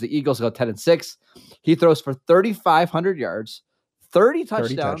 games. The Eagles go 10-6. He throws for 3,500 yards, 30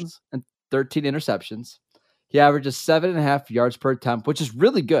 touchdowns, and 13 interceptions. He averages 7.5 yards per attempt, which is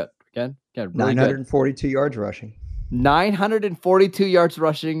really good. Again, really 942 yards rushing. 942 yards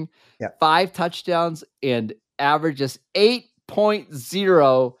rushing, 5 touchdowns, and averages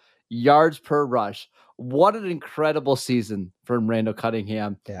 8.0 yards per rush. What an incredible season from Randall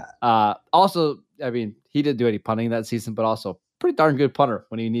Cunningham. Yeah. Also, I mean, he didn't do any punting that season, but also pretty darn good punter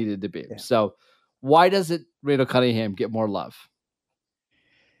when he needed to be. Yeah. So why doesn't Randall Cunningham get more love?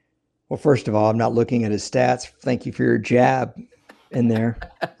 Well, first of all, I'm not looking at his stats. Thank you for your jab in there.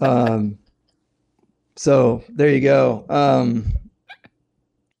 So there you go.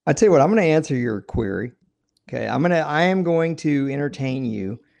 I tell you what, I'm going to answer your query. Okay. I am going to entertain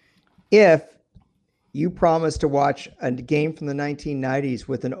you if you promise to watch a game from the 1990s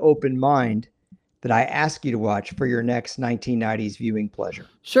with an open mind that I ask you to watch for your next 1990s viewing pleasure.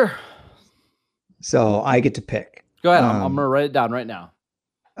 Sure. So I get to pick. Go ahead. I'm going to write it down right now.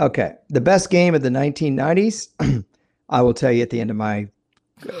 Okay. The best game of the 1990s, I will tell you at the end of my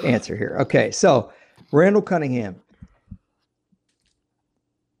answer here. Okay. So Randall Cunningham,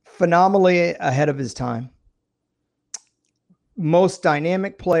 phenomenally ahead of his time. Most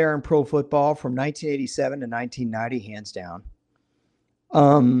dynamic player in pro football from 1987 to 1990, hands down.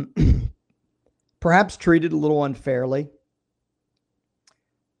 Perhaps treated a little unfairly,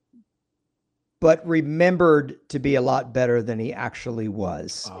 but remembered to be a lot better than he actually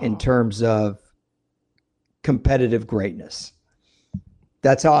was in terms of competitive greatness.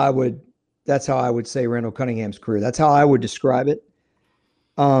 That's how I would say Randall Cunningham's career. That's how I would describe it.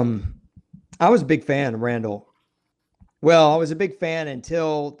 I was a big fan of Randall. Well, I was a big fan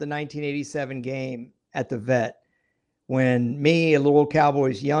until the 1987 game at the Vet, when me, young little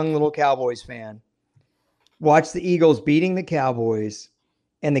Cowboys fan, watched the Eagles beating the Cowboys,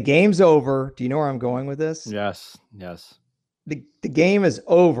 and the game's over. Do you know where I'm going with this? Yes. The game is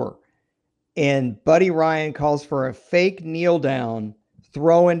over, and Buddy Ryan calls for a fake kneel down,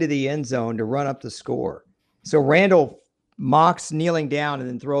 throw into the end zone to run up the score. So Randall mocks kneeling down and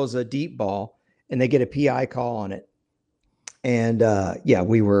then throws a deep ball, and they get a PI call on it. And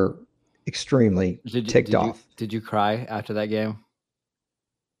we were extremely ticked off. Did you cry after that game?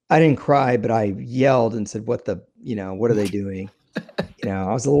 I didn't cry, but I yelled and said, what are they doing?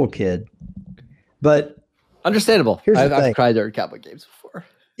 I was a little kid, but understandable. I've cried during Cowboy games before.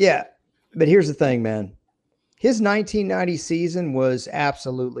 Yeah. But here's the thing, man. His 1990 season was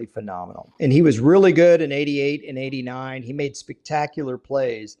absolutely phenomenal. And he was really good in 88 and 89. He made spectacular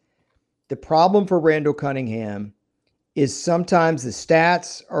plays. The problem for Randall Cunningham is sometimes the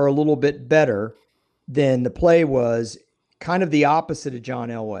stats are a little bit better than the play was, kind of the opposite of John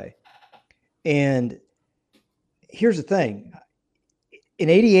Elway. And here's the thing. In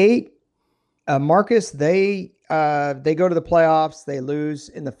 88, Marcus, they go to the playoffs. They lose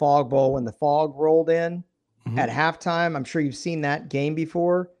in the Fog Bowl when the fog rolled in. at halftime. I'm sure you've seen that game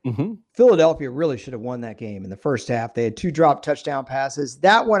before. Mm-hmm. Philadelphia really should have won that game in the first half. They had 2 drop touchdown passes.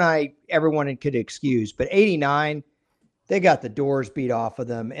 That one everyone could excuse, but 89, they got the doors beat off of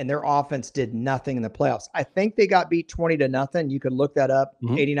them, and their offense did nothing in the playoffs. I think they got beat 20-0. You could look that up.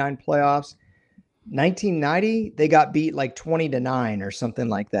 89 playoffs. 1990, they got beat like 20-9 or something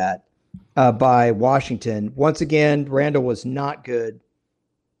like that by Washington. Once again, Randall was not good.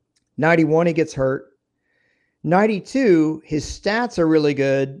 91, he gets hurt. 92, his stats are really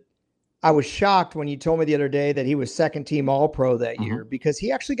good. I was shocked when you told me the other day that he was second team All-Pro that year because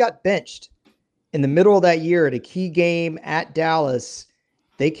he actually got benched in the middle of that year at a key game at Dallas.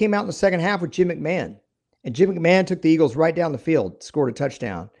 They came out in the second half with Jim McMahon, and Jim McMahon took the Eagles right down the field, scored a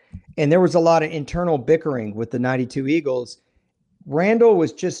touchdown. And there was a lot of internal bickering with the 92 Eagles. Randall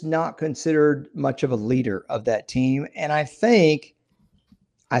was just not considered much of a leader of that team. And I think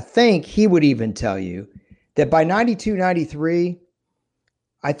he would even tell you that by 92, 93,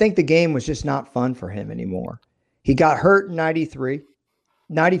 I think the game was just not fun for him anymore. He got hurt in 93.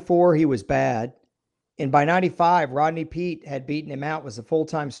 94, he was bad. And by 95, Rodney Peete had beaten him out, was a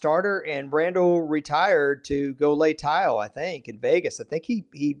full-time starter, and Randall retired to go lay tile, I think, in Vegas. I think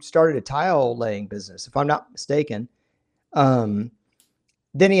he started a tile laying business, if I'm not mistaken. Then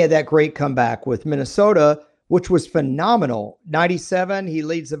he had that great comeback with Minnesota, which was phenomenal. 97, he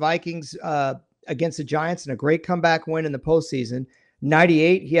leads the Vikings against the Giants in a great comeback win in the postseason.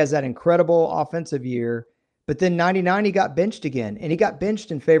 98, he has that incredible offensive year. But then 99, he got benched again, and he got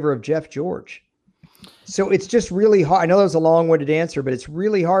benched in favor of Jeff George. So it's just really hard. I know that was a long-winded answer, but it's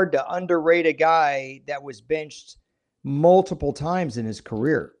really hard to underrate a guy that was benched multiple times in his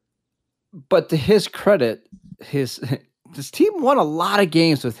career. But to his credit, this team won a lot of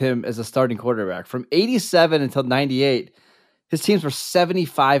games with him as a starting quarterback. From 87 until 98, his teams were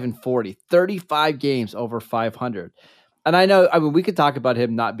 75-40, 35 games over 500. And I mean, we could talk about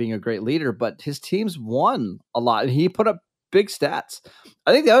him not being a great leader, but his teams won a lot, and he put up big stats.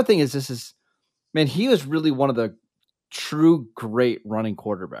 I think the other thing is man, he was really one of the true great running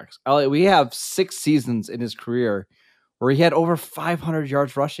quarterbacks. Elliot, we have 6 seasons in his career where he had over 500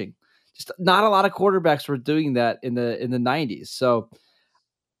 yards rushing. Just not a lot of quarterbacks were doing that in the 90s. So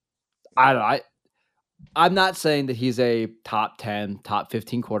I don't know. I'm not saying that he's a top 10, top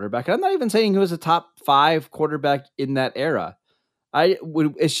 15 quarterback. I'm not even saying he was a top 5 quarterback in that era.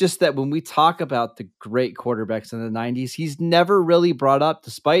 It's just that when we talk about the great quarterbacks in the 90s, he's never really brought up,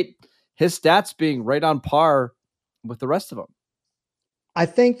 despite his stats being right on par with the rest of them. I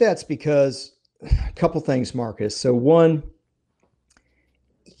think that's because a couple things, Marcus. So one,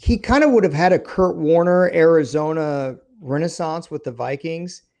 he kind of would have had a Kurt Warner Arizona renaissance with the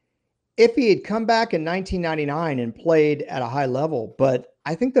Vikings if he had come back in 1999 and played at a high level. But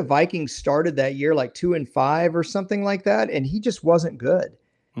I think the Vikings started that year like 2-5 or something like that, and he just wasn't good.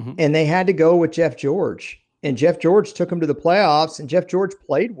 And they had to go with Jeff George. And Jeff George took him to the playoffs, and Jeff George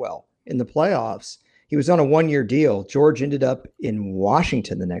played well in the playoffs. He was on a 1-year deal. George ended up in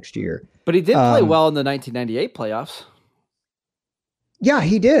Washington the next year. But he did play well in the 1998 playoffs. Yeah,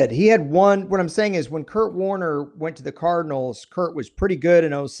 he did. He had one. What I'm saying is when Kurt Warner went to the Cardinals, Kurt was pretty good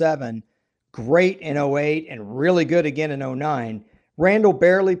in 07, great in 08, and really good again in 09. Randall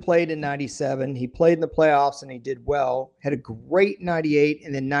barely played in 97. He played in the playoffs and he did well, had a great 98,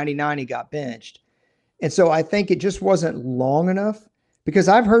 and then 99 he got benched. And so I think it just wasn't long enough, because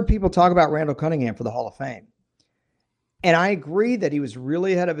I've heard people talk about Randall Cunningham for the Hall of Fame. And I agree that he was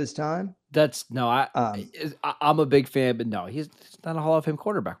really ahead of his time. I'm a big fan, but no, he's not a Hall of Fame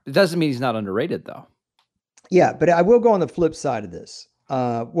quarterback. It doesn't mean he's not underrated, though. Yeah, but I will go on the flip side of this.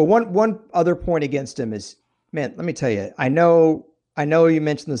 One other point against him is, man, let me tell you, I know you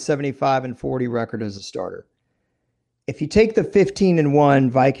mentioned the 75-40 record as a starter. If you take the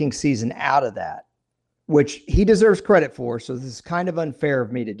 15-1 Viking season out of that, which he deserves credit for, so this is kind of unfair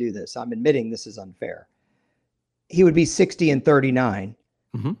of me to do this. I'm admitting this is unfair. He would be 60-39,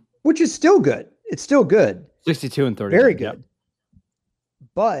 which is still good. It's still good. 62-30. Very good. Yep.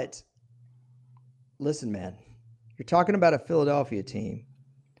 But listen, man, you're talking about a Philadelphia team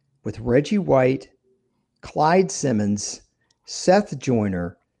with Reggie White, Clyde Simmons, Seth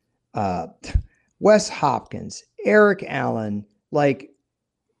Joyner, Wes Hopkins, Eric Allen. Like,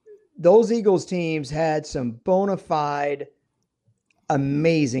 those Eagles teams had some bona fide,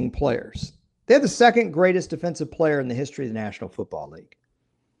 amazing players. They're the second greatest defensive player in the history of the National Football League.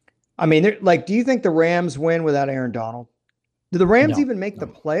 I mean, do you think the Rams win without Aaron Donald? Do the Rams even make the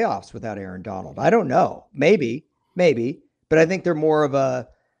playoffs without Aaron Donald? I don't know. Maybe. But I think they're more of the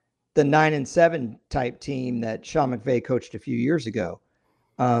 9-7 type team that Sean McVay coached a few years ago.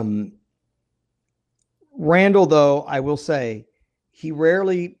 Randall, though, I will say, he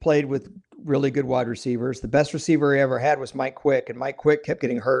rarely played with really good wide receivers. The best receiver he ever had was Mike Quick, and Mike Quick kept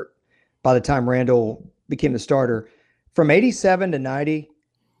getting hurt by the time Randall became the starter. From 87 to 90,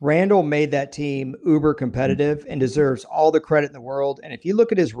 Randall made that team uber competitive and deserves all the credit in the world. And if you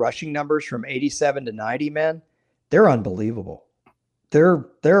look at his rushing numbers from 87 to 90, man, they're unbelievable.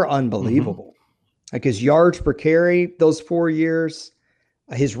 They're unbelievable. Like his yards per carry, those 4 years,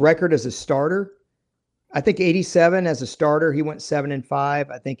 his record as a starter. I think 87 as a starter, he went 7-5.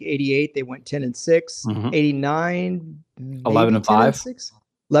 I think 88, they went 10-6. 89, 11-5.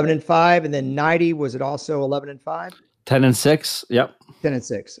 11-5. And then 90, was it also 11-5? 10-6. Yep.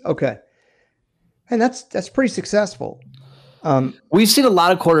 10-6. Okay. And that's pretty successful. We've seen a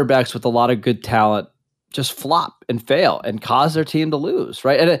lot of quarterbacks with a lot of good talent just flop and fail and cause their team to lose,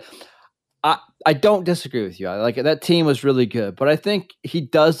 right? And I don't disagree with you. Like that team was really good, but I think he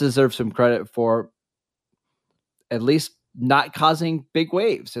does deserve some credit for at least not causing big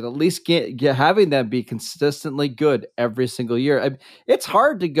waves and at least having them be consistently good every single year. It's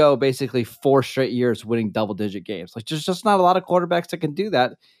hard to go basically 4 straight years winning double-digit games. Like there's just not a lot of quarterbacks that can do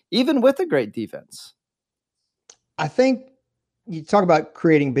that, even with a great defense. I think you talk about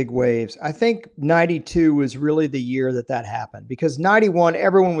creating big waves. I think 92 was really the year that happened, because 91,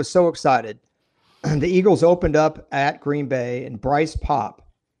 everyone was so excited. The Eagles opened up at Green Bay, and Bryce Pop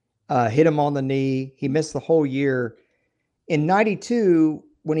hit him on the knee. He missed the whole year. In 92,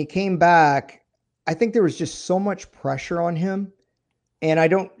 when he came back, I think there was just so much pressure on him.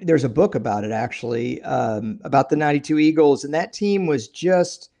 And there's a book about it actually, about the 92 Eagles. And that team was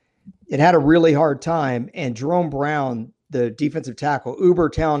it had a really hard time. And Jerome Brown, the defensive tackle, uber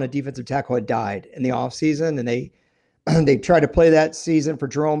talented defensive tackle, had died in the offseason. And they tried to play that season for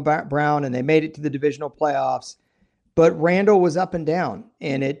Jerome Brown, and they made it to the divisional playoffs. But Randall was up and down.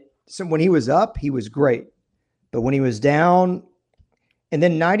 And so when he was up, he was great. But when he was down, and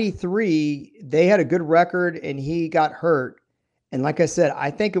then 93, they had a good record and he got hurt. And like I said,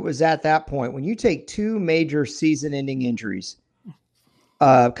 I think it was at that point when you take 2 major season-ending injuries,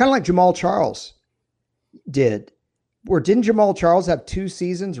 kind of like Jamal Charles did. Didn't Jamal Charles have 2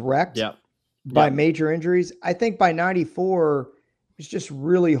 seasons wrecked by major injuries? I think by 94, it was just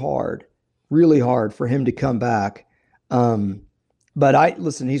really hard for him to come back. But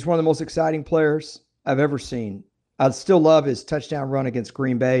listen, he's one of the most exciting players I've ever seen. I'd still love his touchdown run against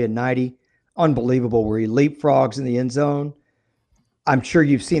Green Bay in 90. Unbelievable, where he leapfrogs in the end zone. I'm sure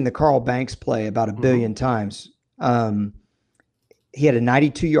you've seen the Carl Banks play about a billion times. He had a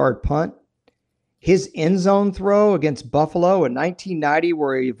 92-yard punt. His end zone throw against Buffalo in 1990,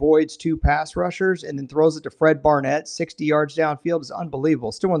 where he avoids 2 pass rushers and then throws it to Fred Barnett 60 yards downfield, is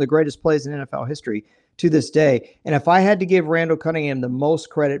unbelievable. Still one of the greatest plays in NFL history to this day. And if I had to give Randall Cunningham the most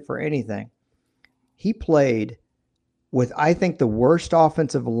credit for anything, he played with, I think, the worst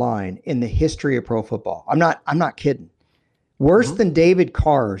offensive line in the history of pro football. I'm not kidding. Worse than David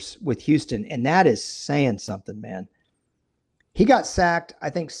Carr's with Houston, and that is saying something, man. He got sacked,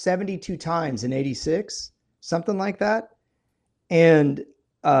 I think, 72 times in 86, something like that. And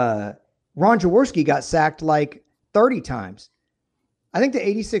Ron Jaworski got sacked like 30 times. I think the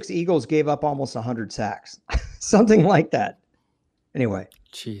 86 Eagles gave up almost 100 sacks, something like that. Anyway.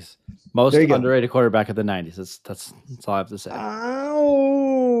 Jeez. Most underrated quarterback of the 90s. That's all I have to say. Oh.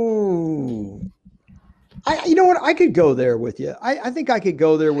 You know what? I could go there with you. I think I could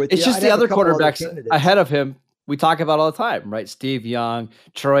go there with you. It's just the other quarterbacks ahead of him we talk about all the time, right? Steve Young,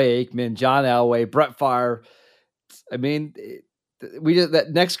 Troy Aikman, John Elway, Brett Favre. I mean, that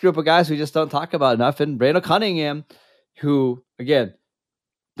next group of guys we just don't talk about enough. And Randall Cunningham, who, again,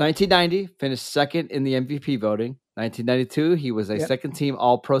 1990 finished second in the MVP voting. 1992, he was a second-team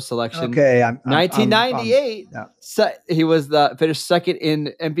All-Pro selection. Okay, 1998, he was finished second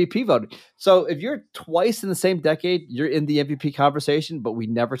in MVP voting. So if you're twice in the same decade, you're in the MVP conversation, but we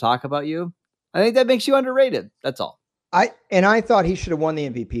never talk about you. I think that makes you underrated. That's all. I thought he should have won the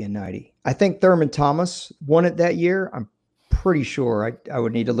MVP in 90. I think Thurman Thomas won it that year. I'm pretty sure. I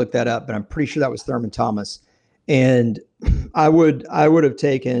would need to look that up, but I'm pretty sure that was Thurman Thomas. And I would have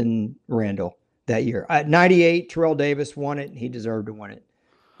taken Randall that year. At 98, Terrell Davis won it, and he deserved to win it.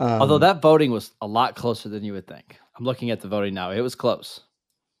 Although that voting was a lot closer than you would think. I'm looking at the voting now. It was close.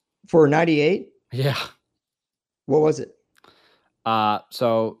 For 98? Yeah. What was it?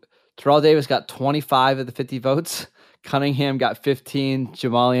 So Terrell Davis got 25 of the 50 votes. Cunningham got 15.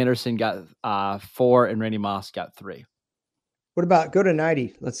 Jamal Anderson got 4, and Randy Moss got 3. What about go to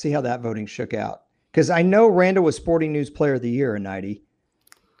 90? Let's see how that voting shook out. Because I know Randall was Sporting News Player of the Year in 90.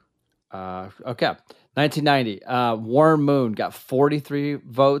 Okay. 1990. Warren Moon got 43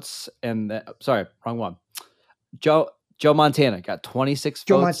 votes, and sorry, wrong one. Joe Montana got 26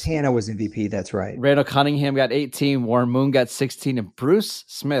 Joe votes. Montana was MVP. That's right. Randall Cunningham got 18. Warren Moon got 16, and Bruce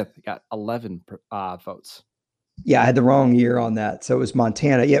Smith got 11 votes. Yeah, I had the wrong year on that. So it was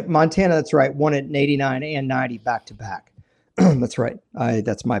Montana. Yeah, Montana, that's right. Won it in 89 and 90 back to back. That's right.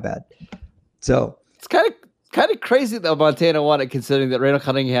 That's my bad. So it's kind of crazy that Montana won it, considering that Randall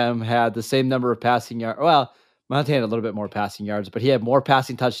Cunningham had the same number of passing yards. Well, Montana a little bit more passing yards, but he had more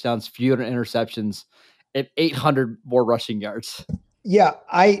passing touchdowns, fewer interceptions, and 800 more rushing yards. Yeah,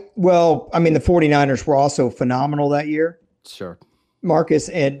 the 49ers were also phenomenal that year. Sure. Marcus,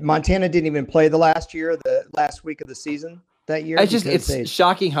 and Montana didn't even play the last week of the season that year. It's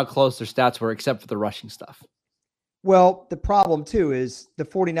shocking how close their stats were, except for the rushing stuff. Well, the problem too is the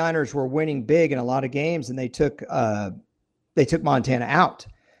 49ers were winning big in a lot of games, and they took Montana out.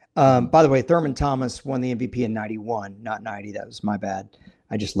 By the way, Thurman Thomas won the MVP in 91, not 90. That was my bad.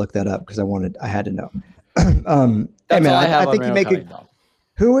 I just looked that up because I had to know. I think you make it.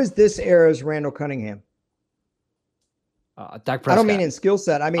 Who is this era's Randall Cunningham? Dak Prescott. I don't mean in skill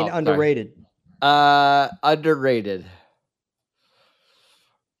set. I mean underrated. Underrated.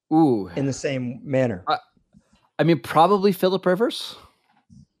 Ooh. In the same manner. Probably Phillip Rivers.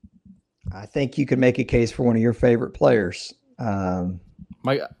 I think you could make a case for one of your favorite players.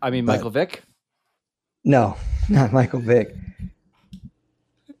 Michael Vick? No, not Michael Vick.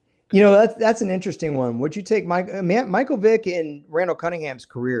 You know, that's an interesting one. Would you take Michael Vick and Randall Cunningham's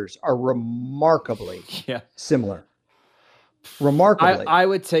careers are remarkably similar. Remarkably. I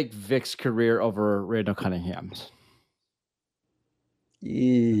would take Vick's career over Randall Cunningham's.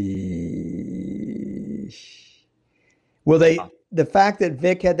 Well, the fact that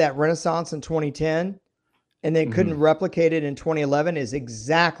Vick had that renaissance in 2010 and then couldn't replicate it in 2011 is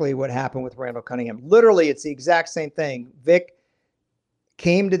exactly what happened with Randall Cunningham. Literally, it's the exact same thing. Vick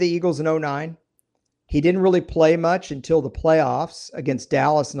came to the Eagles in 2009. He didn't really play much until the playoffs against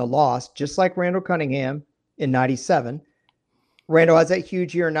Dallas and a loss, just like Randall Cunningham in 97. Randall has that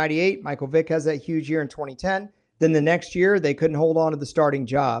huge year in 98. Michael Vick has that huge year in 2010. Then the next year, they couldn't hold on to the starting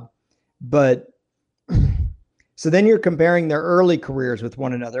job. But so then you're comparing their early careers with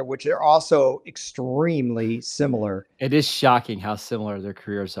one another, which are also extremely similar. It is shocking how similar their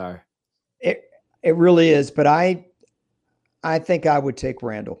careers are. It really is. But I think I would take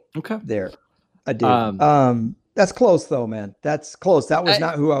Randall. Okay. There. I do. That's close though, man. That's close. That was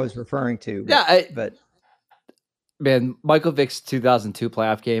not who I was referring to. But man, Michael Vick's 2002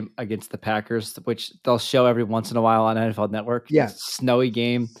 playoff game against the Packers, which they'll show every once in a while on NFL Network. Yeah. Snowy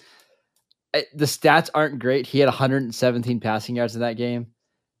game. The stats aren't great. He had 117 passing yards in that game,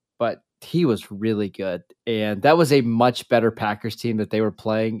 but he was really good. And that was a much better Packers team that they were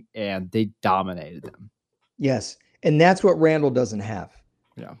playing, and they dominated them. Yes. And that's what Randall doesn't have.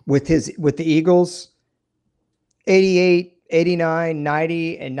 Yeah. With the Eagles, 88, 89,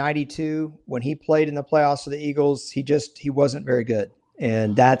 90, and 92, when he played in the playoffs for the Eagles, he wasn't very good.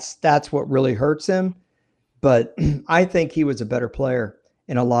 And that's what really hurts him. But I think he was a better player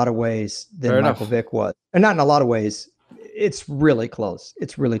in a lot of ways than Michael Vick was. And not in a lot of ways. It's really close.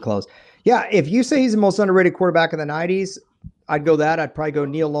 It's really close. Yeah, if you say he's the most underrated quarterback in the 90s, I'd go that. I'd probably go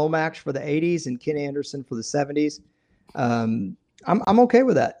Neil Lomax for the 80s and Ken Anderson for the 70s. I'm okay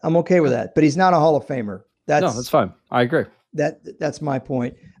with that. But he's not a Hall of Famer. That's fine. I agree. That's my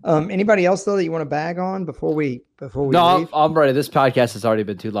point. Anybody else though that you want to bag on before we No, leave? I'm ready. This podcast has already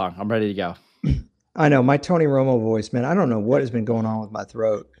been too long. I'm ready to go. I know my Tony Romo voice, man. I don't know what has been going on with my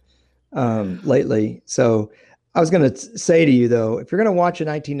throat lately. So I was going to say to you though, if you're going to watch a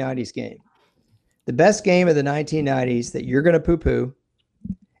 1990s game, the best game of the 1990s that you're going to poo-poo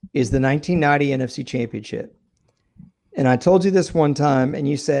is the 1990 NFC Championship. And I told you this one time, and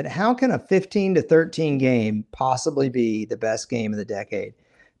you said, how can a 15-13 game possibly be the best game of the decade?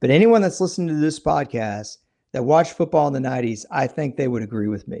 But anyone that's listening to this podcast that watched football in the 90s, I think they would agree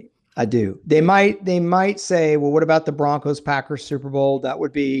with me. I do. They might say, well, what about the Broncos Packers Super Bowl?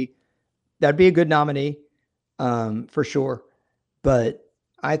 That'd be a good nominee for sure. But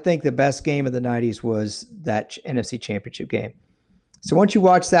I think the best game of the 90s was that NFC Championship game. So once you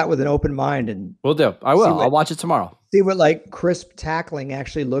watch that with an open mind, and we'll do. I will. I'll watch it tomorrow. See what like crisp tackling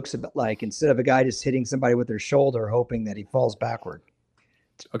actually looks like instead of a guy just hitting somebody with their shoulder hoping that he falls backward.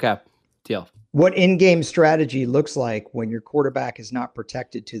 Okay. Deal. What in-game strategy looks like when your quarterback is not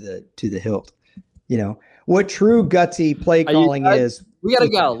protected to the hilt. You know, what true gutsy play calling is. We got to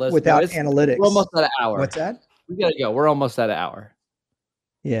go. Without analytics. We're almost at an hour. What's that? We got to go. We're almost at an hour.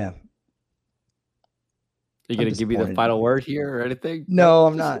 Yeah. You going to give me the final word here or anything? No,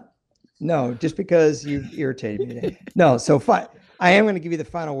 I'm not. No, just because you irritated me today. No, so I am going to give you the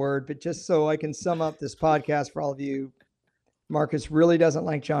final word, but just so I can sum up this podcast for all of you, Marcus really doesn't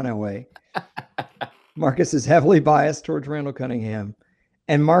like John Elway. Marcus is heavily biased towards Randall Cunningham.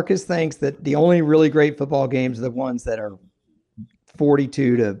 And Marcus thinks that the only really great football games are the ones that are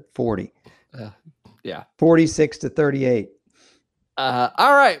 42 to 40. Yeah. 46 to 38. All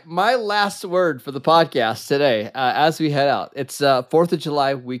right. My last word for the podcast today, as we head out, it's 4th of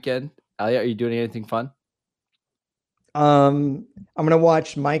July weekend. Elliot, are you doing anything fun? I'm going to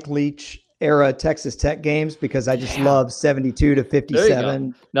watch Mike Leach era Texas Tech games because I just love 72 to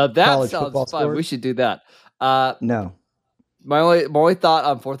 57. Now that sounds fun. Scores. We should do that. No. My only thought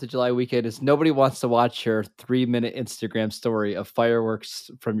on 4th of July weekend is nobody wants to watch your 3-minute Instagram story of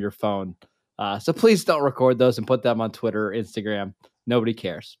fireworks from your phone. So please don't record those and put them on Twitter or Instagram. Nobody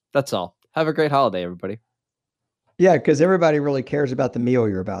cares. That's all. Have a great holiday, everybody. Yeah, because everybody really cares about the meal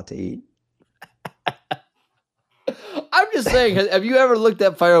you're about to eat. I'm just saying, have you ever looked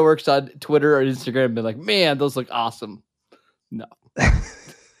at fireworks on Twitter or Instagram and been like, man, those look awesome? No.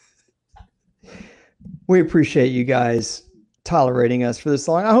 We appreciate you guys tolerating us for this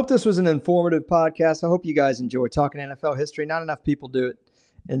long. I hope this was an informative podcast. I hope you guys enjoy talking NFL history. Not enough people do it.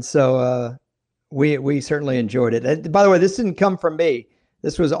 And so we certainly enjoyed it. And by the way, this didn't come from me.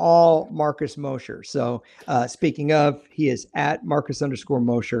 This was all Marcus Mosher. So speaking of, he is at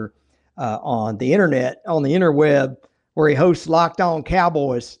Marcus_Mosher on the internet, on the interweb, where he hosts Locked On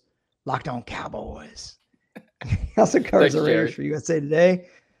Cowboys. Locked On Cowboys. Also covers the Raiders for USA Today.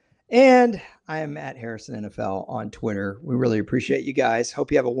 And I am at Harrison NFL on Twitter. We really appreciate you guys.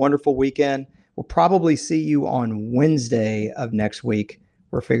 Hope you have a wonderful weekend. We'll probably see you on Wednesday of next week.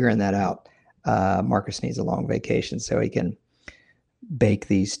 We're figuring that out. Marcus needs a long vacation so he can bake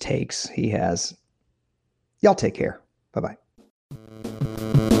these takes he has. Y'all take care. Bye-bye.